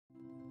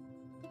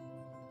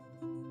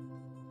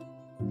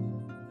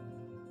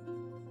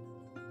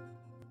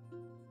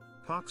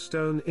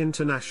Parkstone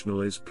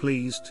International is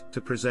pleased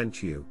to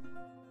present you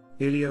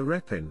Ilya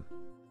Repin.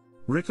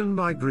 Written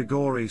by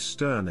Grigory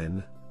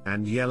Sternin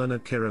and Yelena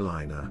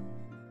Kirilina.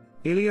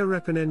 Ilya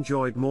Repin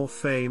enjoyed more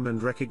fame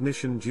and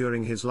recognition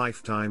during his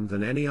lifetime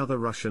than any other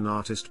Russian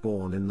artist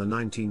born in the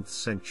 19th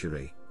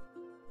century.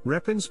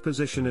 Repin's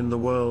position in the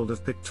world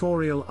of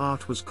pictorial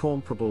art was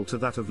comparable to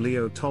that of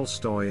Leo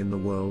Tolstoy in the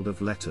world of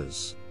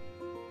letters.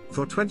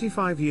 For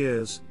 25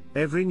 years,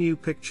 every new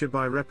picture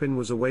by Repin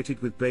was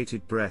awaited with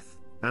bated breath,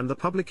 and the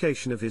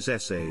publication of his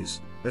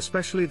essays,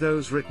 especially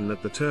those written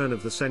at the turn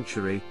of the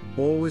century,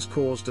 always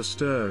caused a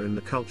stir in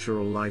the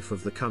cultural life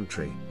of the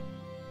country.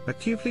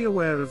 Acutely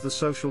aware of the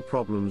social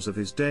problems of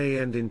his day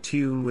and in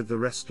tune with the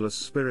restless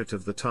spirit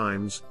of the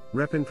times,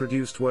 Repin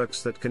produced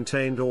works that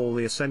contained all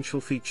the essential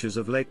features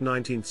of late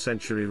 19th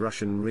century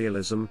Russian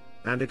realism,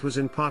 and it was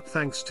in part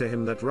thanks to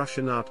him that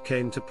Russian art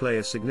came to play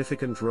a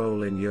significant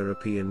role in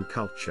European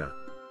culture.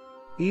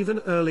 Even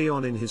early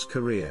on in his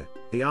career,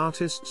 the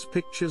artist's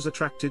pictures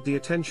attracted the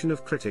attention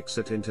of critics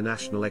at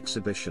international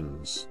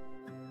exhibitions.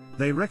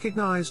 They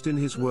recognized in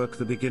his work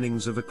the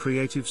beginnings of a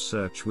creative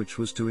search which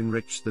was to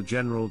enrich the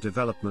general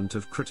development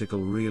of critical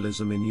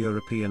realism in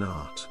European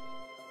art.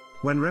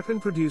 When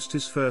Repin produced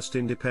his first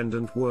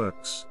independent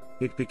works,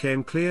 it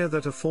became clear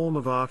that a form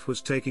of art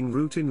was taking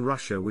root in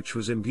Russia which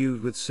was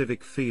imbued with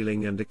civic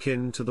feeling and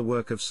akin to the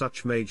work of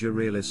such major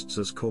realists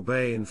as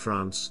Courbet in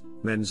France,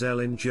 Menzel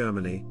in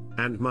Germany,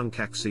 and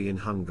Munkaczy in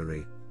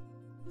Hungary.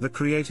 The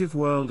creative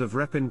world of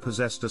Repin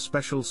possessed a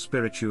special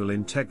spiritual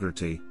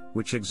integrity,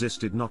 which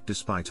existed not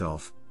despite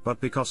of, but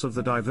because of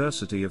the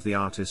diversity of the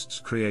artist's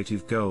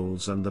creative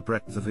goals and the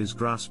breadth of his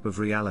grasp of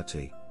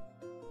reality.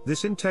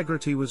 This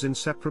integrity was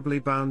inseparably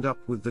bound up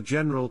with the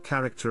general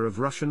character of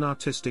Russian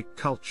artistic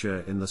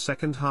culture in the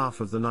second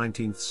half of the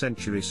 19th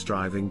century,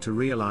 striving to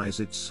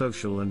realize its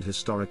social and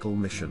historical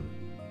mission.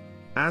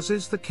 As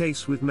is the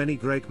case with many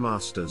great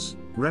masters,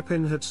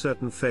 Repin had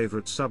certain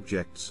favorite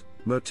subjects,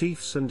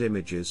 motifs and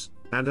images,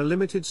 and a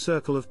limited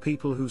circle of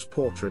people whose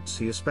portraits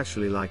he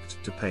especially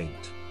liked to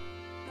paint.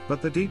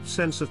 But the deep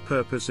sense of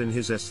purpose in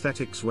his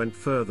aesthetics went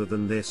further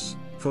than this,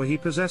 for he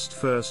possessed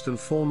first and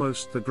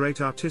foremost the great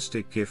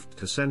artistic gift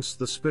to sense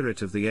the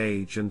spirit of the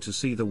age and to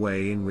see the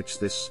way in which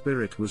this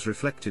spirit was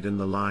reflected in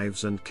the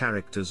lives and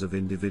characters of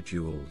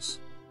individuals.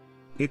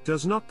 It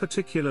does not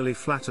particularly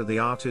flatter the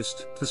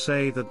artist to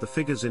say that the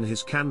figures in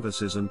his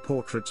canvases and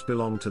portraits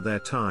belong to their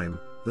time.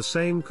 The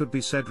same could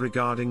be said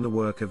regarding the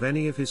work of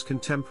any of his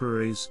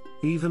contemporaries,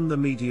 even the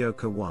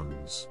mediocre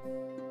ones.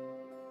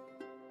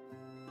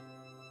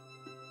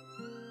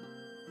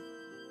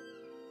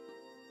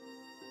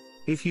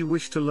 If you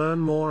wish to learn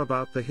more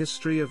about the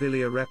history of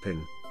Ilya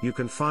Repin, you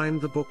can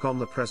find the book on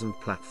the present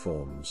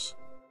platforms.